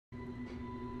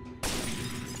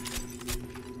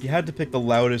You had to pick the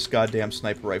loudest goddamn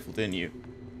sniper rifle, didn't you?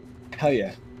 Hell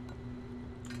yeah.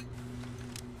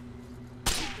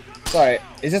 Sorry,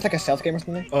 is this like a stealth game or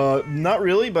something? Not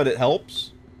really, but it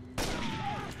helps.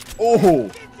 Oh!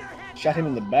 Shot him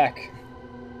in the back.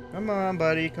 Come on,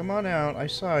 buddy. Come on out. I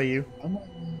saw you. Come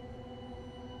on.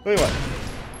 Wait, what?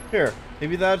 Here.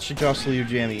 Maybe that should jostle your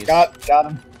jammies. Got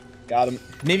him. Got him.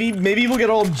 Maybe we'll get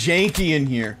all janky in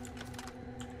here.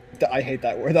 I hate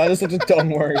that word. That is such a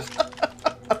dumb word.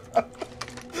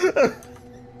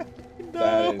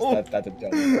 No. That's a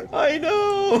dumb word. I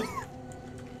know.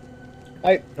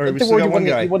 Alright, we still got one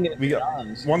guy. We got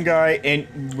one guy,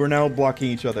 and we're now blocking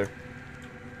each other.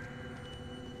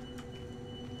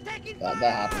 That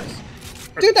happens.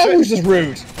 Dude, that was just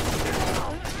rude.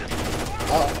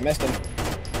 Oh, I missed him.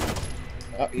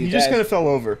 Oh, he just kind of fell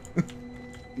over.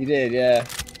 He did, yeah.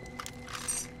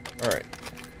 Alright.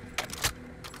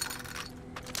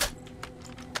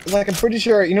 Like, I'm pretty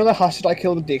sure, you know the hostage I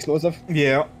killed with the explosive?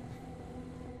 Yeah.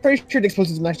 Pretty sure the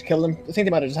explosive didn't actually kill him. I think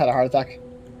they might have just had a heart attack.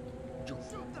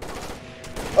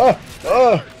 Oh!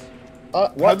 Oh!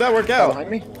 What? How'd that work out?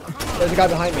 Behind me? There's a guy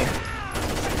behind me.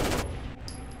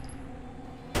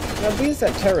 Now, these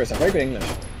terrorists are very good English.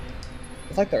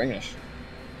 It's like they're English.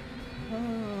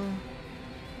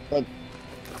 But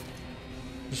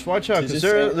just watch out, because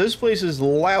this place is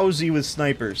lousy with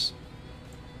snipers.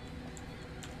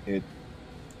 Dude,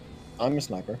 I'm a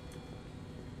sniper.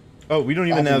 Oh, we don't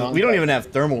even have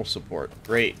thermal support.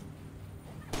 Great.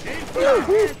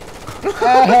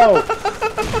 Ow!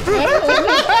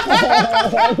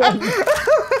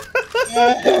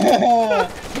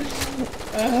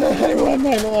 I want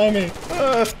my mommy.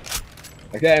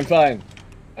 Okay, I'm fine.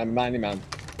 I'm a manly man.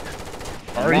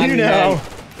 Are you now?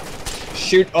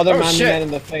 Shoot other manly men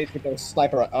in the face with those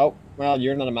sniper. Oh, well,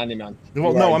 you're not a manly man.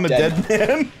 Well, no, I'm a dead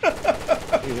man.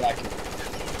 Exactly.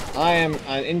 I am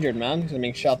an injured man because I'm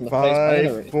being shot in the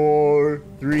face. 5, 4,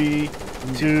 3,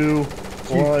 2,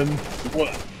 1.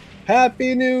 What?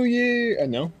 Happy New Year!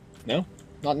 No,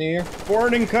 not New Year.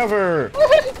 Born in cover.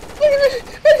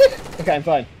 Okay, I'm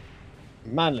fine.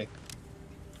 Manly.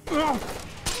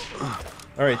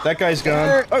 Alright, that guy's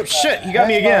gone. Oh shit, he got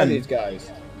me again! These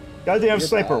guys. Goddamn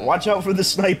sniper, watch out for the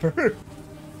sniper!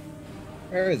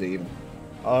 Where is he even?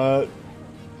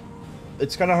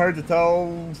 It's kinda hard to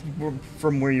tell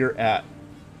from where you're at.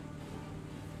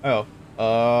 Oh.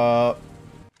 Oh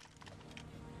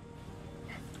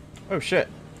shit.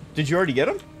 Did you already get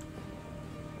him?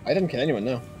 I didn't kill anyone,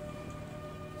 no.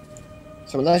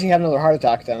 So unless he had another heart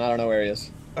attack, then I don't know where he is.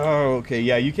 Oh, okay,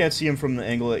 yeah, you can't see him from the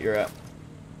angle that you're at.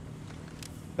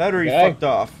 Battery fucked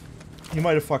off. He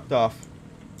might have fucked off.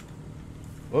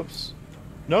 Whoops.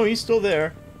 No, he's still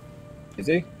there. Is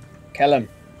he? Kill him.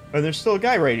 And there's still a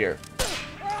guy right here.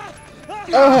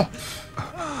 Ah!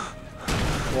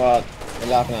 What?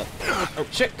 You're laughing at? Oh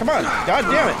shit, come on! God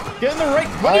damn it! Get in the right...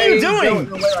 What are you doing?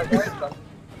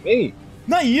 Me.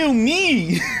 Not you,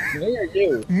 me! Me or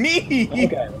you? Me!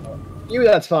 Okay. You,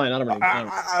 that's fine. I don't really...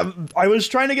 I was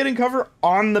trying to get in cover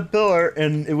on the pillar,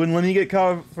 and it wouldn't let me get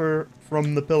cover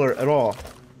from the pillar at all.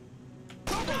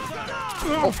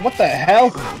 Oh, what the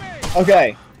hell?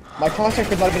 Okay. My crosshair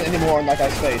could not have been any more on that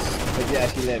guy's face, but yeah,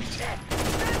 he lived.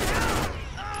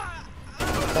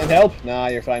 Need help? Nah,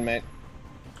 you're fine, mate.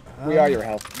 We are your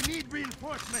help. We need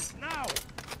reinforcements now.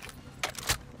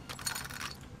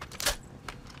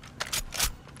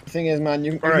 The thing is, man,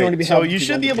 you can only be so helped. you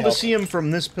should be able to see him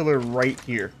from this pillar right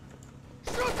here.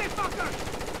 Shoot the fucker!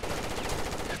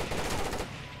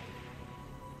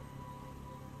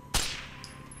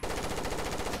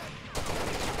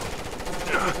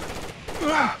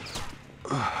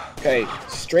 Okay,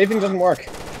 strafing doesn't work.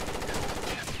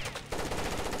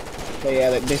 Okay,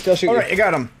 yeah, they still shoot you. Alright, I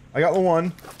got him. I got the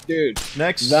one. Dude.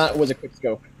 Next. That was a quick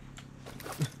scope.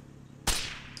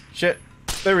 Shit.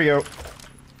 There we go.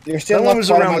 You're still that one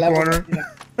was around the corner. Yeah.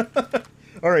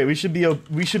 Alright, we should be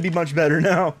much better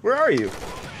now. Where are you?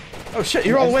 Oh shit,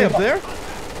 you're all the way up there?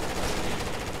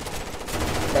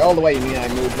 By all the way, you mean I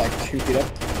moved like 2 feet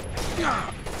up?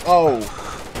 Oh.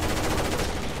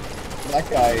 That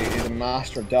guy is a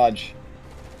master of dodge.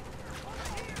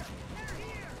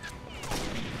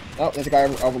 Oh, there's a guy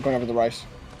going over the right.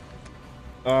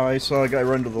 I saw a guy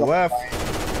run to the left.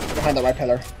 Behind that right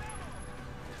pillar.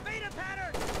 Beta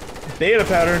pattern! Beta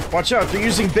pattern. Watch out, they're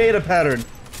using beta pattern.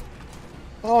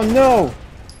 Oh no!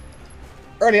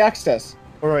 Early access.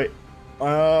 Alright.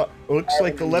 Looks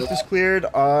like the left is cleared.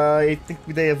 I think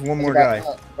they have one more guy.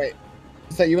 Wait.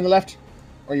 Is that you on the left?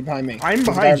 Or are you behind me? I'm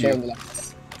behind you.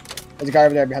 There's a guy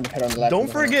over there behind the pillar on the left. Don't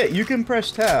forget, you can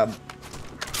press tab.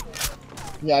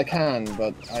 Yeah, I can,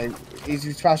 but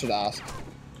he's faster to ask.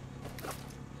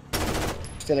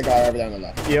 Still a guy over there on the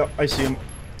left. Yep, I see him.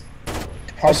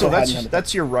 Also, Also,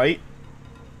 that's your right.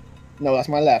 No, that's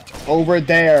my left. Over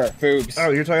there, Foobs.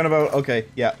 Oh, you're talking about... Okay,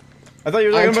 yeah. I thought you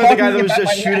were talking about the guy that was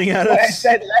just shooting at us. I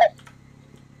said left.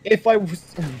 If I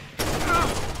was...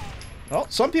 Well,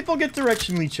 some people get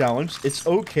directionally challenged. It's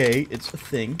okay. It's a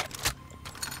thing.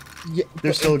 Yeah,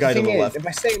 There's still a guy to the left. If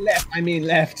I say left, I mean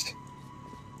left.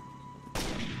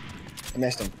 I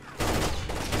missed him.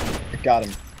 I got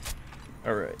him.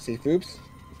 Alright. See, Foobs?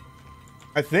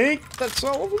 I think that's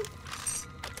all of them.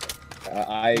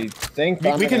 I think...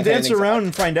 We can dance around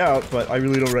and find out, but I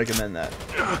really don't recommend that.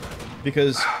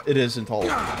 Because it is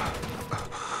intolerable.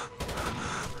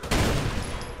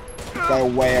 Go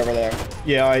way over there.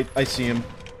 Yeah, I see him.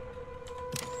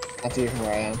 That's even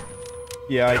where I am.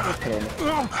 Yeah,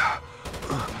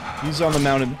 he's on the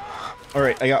mounted.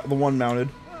 Alright, I got the one mounted.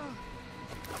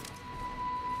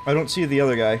 I don't see the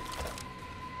other guy.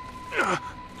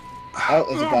 Oh,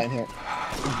 there's a guy in here.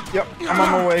 Yep, I'm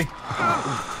on my way.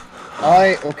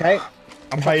 Okay.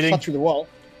 I'm hiding. Shot through the wall.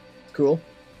 Cool.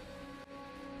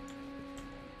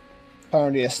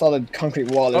 Apparently a solid concrete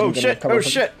wall isn't Oh gonna shit, cover oh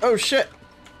from- shit, oh shit!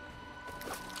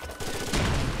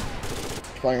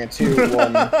 Going a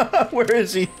 2-1. Where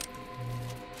is he?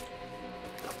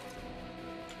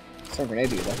 Some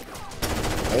grenade either.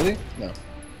 Really? No.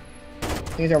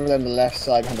 He's over there on the left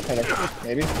side behind the pillar.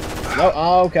 Maybe? No?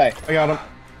 Oh, okay. I got him.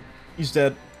 He's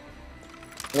dead.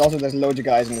 There's loads of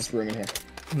guys in this room in here.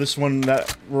 This one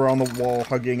that we're on the wall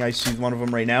hugging, I see one of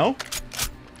them right now.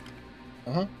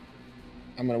 Uh-huh.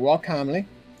 I'm gonna walk calmly.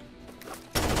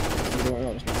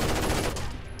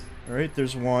 Alright,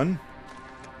 there's one.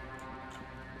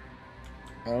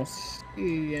 I don't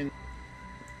see any...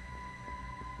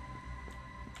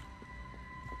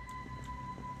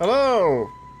 Hello!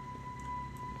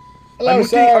 Hello,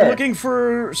 sir! I'm looking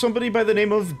for somebody by the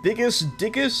name of Biggest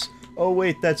Dickus. Oh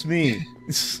wait, that's me.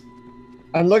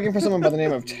 I'm looking for someone by the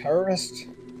name of Terrorist.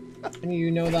 Any of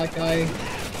you know that guy?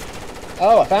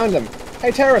 Oh, I found him!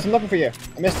 Hey, Terrorist, I'm looking for you!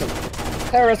 I missed him.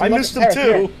 Terrorist, I missed him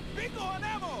too!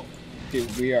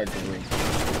 Dude, we are doing...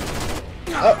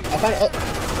 Oh,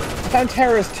 I found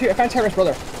Terrorist too. I found Terrorist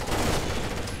brother.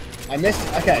 I missed...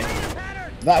 Okay.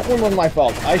 That one wasn't my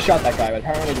fault. I shot that guy, but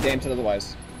apparently the game said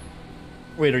otherwise.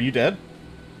 Wait, are you dead?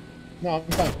 No, I'm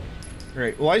fine.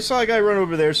 Great. Well, I saw a guy run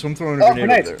over there, so I'm throwing a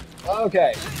grenade over there.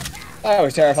 Okay. That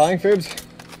was terrifying, Foobs.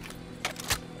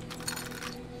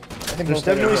 There's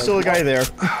definitely still a guy there.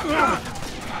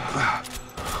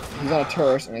 He's on a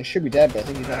turret, and I should be dead, but I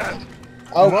think he's not dead.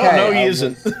 Okay. Well, no, he I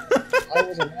isn't.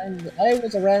 I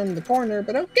was around the corner,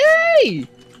 but okay!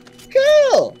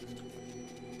 Cool!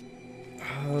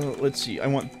 Let's see. I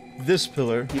want this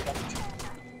pillar.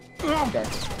 Okay.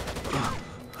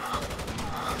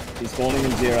 He's falling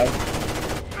in 0.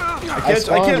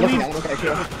 I can't leave. Okay,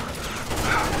 cool.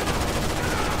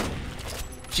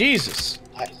 Jesus.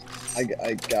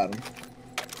 I got him.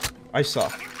 I saw.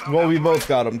 Well, we both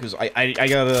got him because I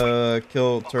gotta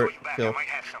kill turret kill.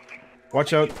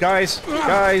 Watch out, guys!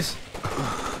 Guys!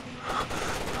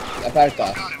 About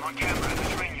that.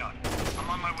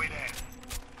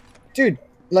 Dude,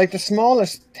 like the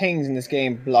smallest things in this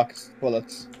game block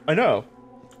bullets. I know.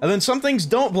 And then some things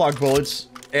don't block bullets,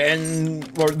 and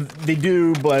or they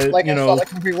do, but like you know. Like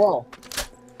a concrete wall.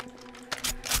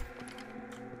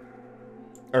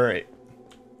 All right.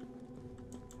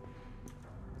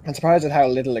 I'm surprised at how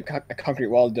little a concrete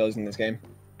wall does in this game.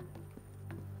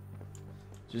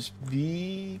 Just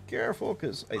be careful,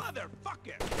 because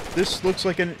this looks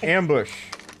like an ambush.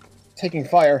 Taking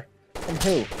fire from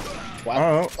who?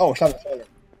 Wow. Oh, shot in the shoulder.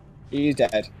 He's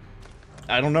dead.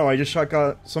 I don't know. I just shot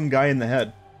some guy in the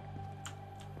head.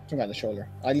 Some guy in the shoulder.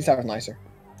 At least that was nicer.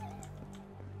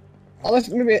 Unless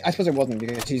maybe I suppose it wasn't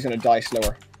because he's gonna die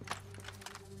slower.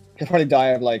 He'll probably die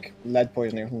of like lead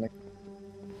poisoning or something.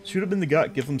 Shoot him in the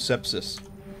gut. Give him sepsis.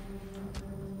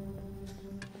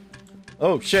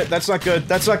 Oh shit! That's not good.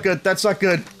 That's not good. That's not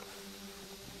good.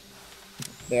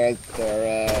 They're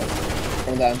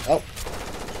coming down. Oh,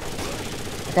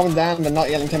 they're coming down, but not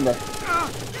yelling timber. I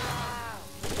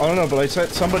don't know, but I set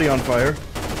somebody on fire.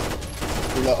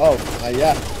 Oh,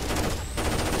 yeah.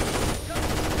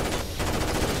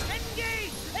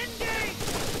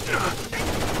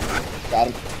 Got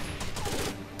him.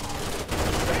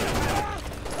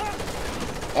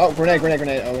 Oh, grenade.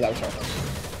 Oh, that was terrifying.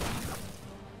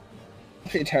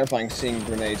 Pretty terrifying seeing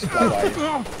grenades fly by you.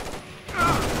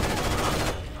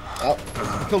 Oh.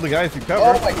 Killed a guy through cover.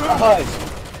 Oh my god!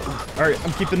 Alright,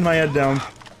 I'm keeping my head down.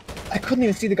 I couldn't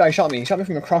even see the guy who shot me. He shot me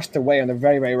from across the way on the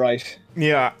very, very right.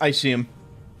 Yeah, I see him.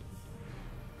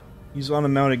 He's on a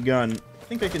mounted gun. I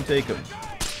think I can take him.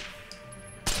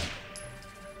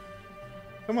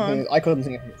 Come on. I couldn't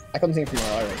see him. I couldn't see him from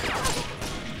where I was.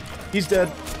 He's dead.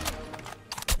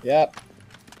 Yep.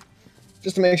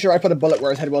 Just to make sure I put a bullet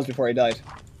where his head was before he died.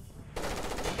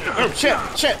 Oh, shit!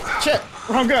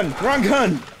 Wrong gun! Wrong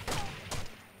gun!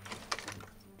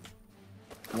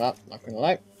 No, not gonna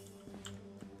lie.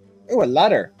 Ooh, a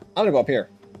ladder. I'm gonna go up here.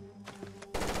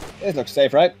 This looks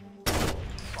safe, right?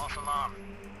 False alarm.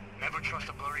 Never trust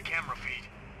a blurry camera feed.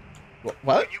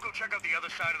 What? Can you go check out the other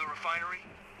side of the refinery?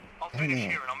 I'll finish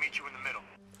here and I'll meet you in the middle.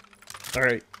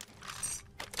 Alright.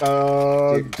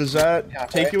 Does that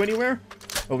take you anywhere?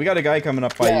 Oh, we got a guy coming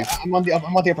up by you. I'm on the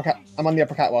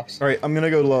upper catwalks. Alright, I'm gonna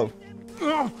go low.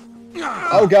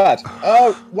 Oh god.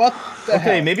 Oh, what the hell?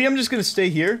 Okay, maybe I'm just gonna stay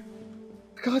here.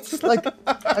 God, it's like,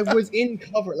 I was in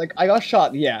cover. Like, I got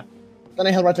shot, yeah. Then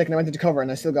I held right click and I went into cover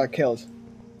and I still got killed.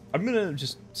 I'm gonna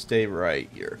just stay right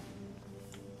here.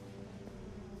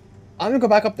 I'm gonna go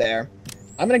back up there.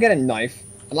 I'm gonna get a knife.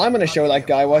 And I'm gonna show that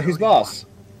guy who's boss.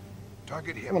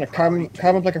 Target him. I'm gonna carve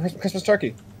him up like a Christmas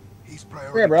turkey. He's Here,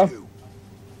 priority bro. 2.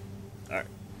 Alright.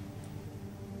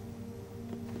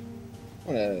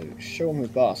 I'm gonna show him who's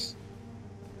boss.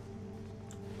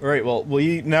 Alright, well,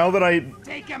 now that I...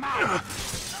 Take him out!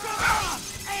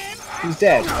 He's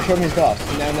dead. I showed him his boss.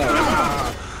 He now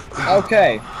knows.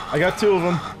 Okay. I got 2 of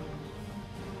them.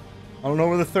 I don't know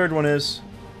where the 3rd one is.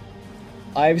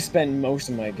 I've spent most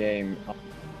of my game on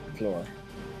the floor.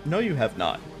 No, you have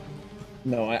not.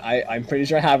 No, I'm pretty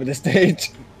sure I have at this stage.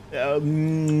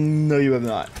 No, you have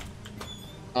not.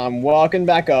 I'm walking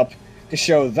back up to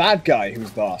show that guy who's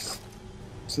boss.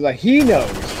 So that he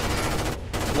knows.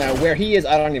 Now, where he is,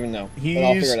 I don't even know. But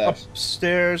I'll He's figure it out.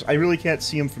 upstairs. I really can't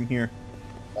see him from here.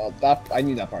 Well, I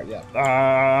knew that part, yeah.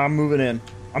 I'm moving in.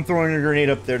 I'm throwing a grenade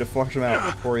up there to flush him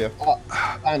out for you. Oh,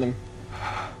 found him.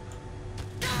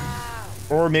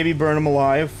 Or maybe burn him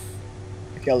alive.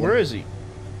 I killed him. Where is he?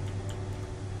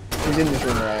 He's in this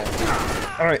room where I am.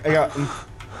 Alright, I got him.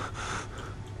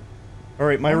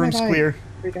 Alright, my room's clear.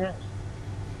 Freaking out.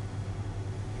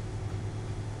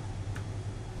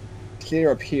 Clear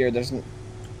up here, there's n...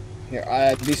 Here,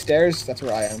 these stairs, that's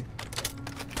where I am.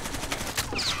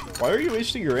 Why are you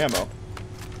wasting your ammo?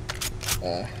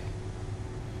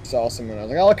 Saw someone, I was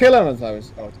like, I'll kill him! And I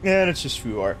was, oh, Yeah, it's just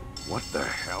FUBAR. What the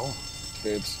hell?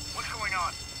 dudes. What's going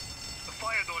on? The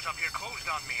fire doors up here closed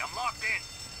on me. I'm locked in.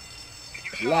 Can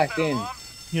you shut Locked off that in. alarm?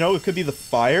 You know, it could be the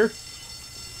fire.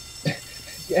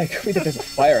 Yeah, it could be that there's a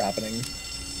fire happening.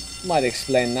 Might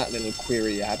explain that little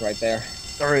query you had right there.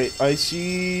 Alright, I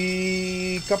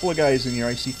see a couple of guys in here.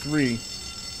 I see 3.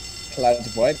 Clouds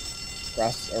of white.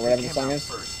 Grass, or whatever the song is.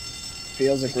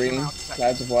 Fields of green.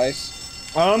 Clouds of white.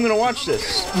 I'm gonna watch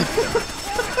this.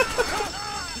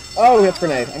 Oh, that's a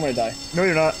grenade. I'm gonna die. No,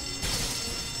 you're not.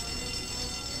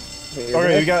 Wait,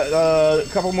 Alright, we got a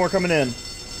couple more coming in.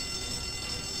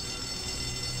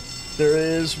 There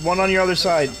is one on your other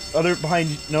side. Other behind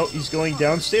you. No, he's going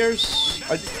downstairs.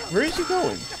 Where is he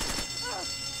going?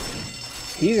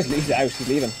 He's out. He's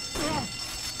leaving.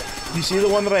 You see the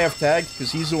one that I have tagged?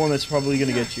 Because he's the one that's probably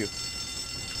gonna get you.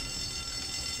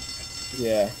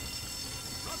 Yeah.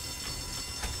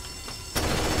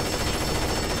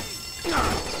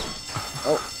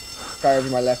 Oh, guy over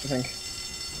my left, I think.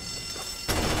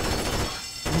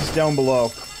 He's down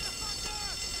below.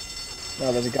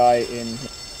 No, there's a guy in.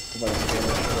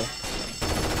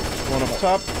 One up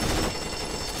top.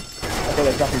 Okay,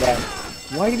 they're dropping down.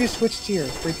 Why did you switch to your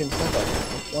freaking assault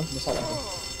rifle? One from assault rifle.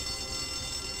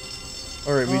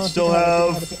 Alright, we Oh, still peek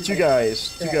ahead, have peek ahead. 2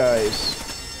 guys. 2 guys.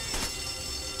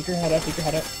 Peek your head up, peek your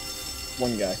head up.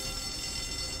 One guy.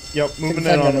 Yep, moving in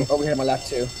Second on guy him. over here on my left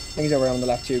too. I think he's over on the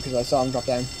left too because I saw him drop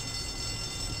down.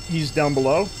 He's down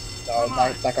below. No,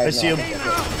 that guy's I see not. him.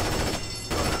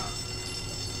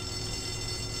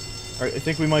 Alright, I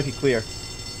think we might be clear.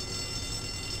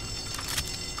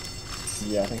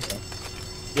 Yeah, I think so.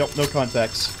 Yep, no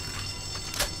contacts.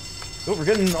 Oh, we're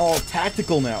getting all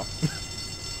tactical now.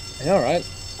 I know, right?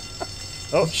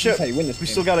 Oh, This is shit. how you win this We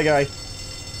game. still got a guy.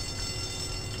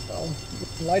 Oh,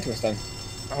 you lied to us then.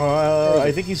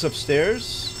 I think he's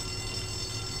upstairs.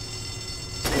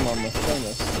 Come on, let's film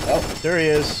this. Oh, There he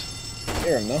is.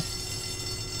 hear him though.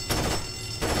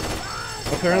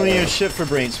 Apparently he has shit for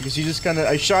brains because he just kind of...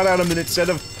 I shot at him and instead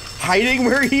of hiding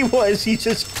where he was, he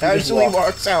just casually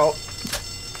walks out.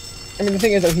 I mean, the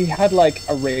thing is though, he had like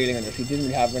a railing on it. He didn't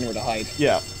really have anywhere to hide.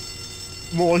 Yeah.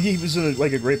 Well, he was in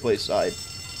like a great place to hide.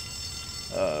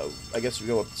 I guess we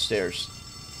go up the stairs.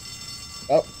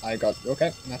 Oh, I got...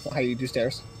 Okay, that's not how you do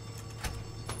stairs.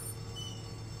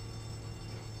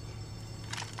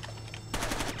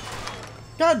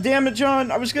 God damn it, John!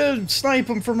 I was gonna snipe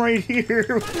him from right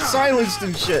here, silenced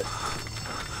and shit.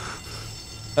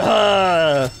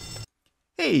 Hey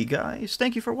guys,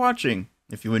 thank you for watching.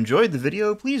 If you enjoyed the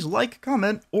video, please like,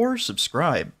 comment, or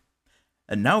subscribe.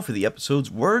 And now for the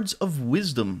episode's words of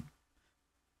wisdom.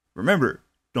 Remember,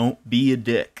 don't be a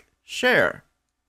dick. Share.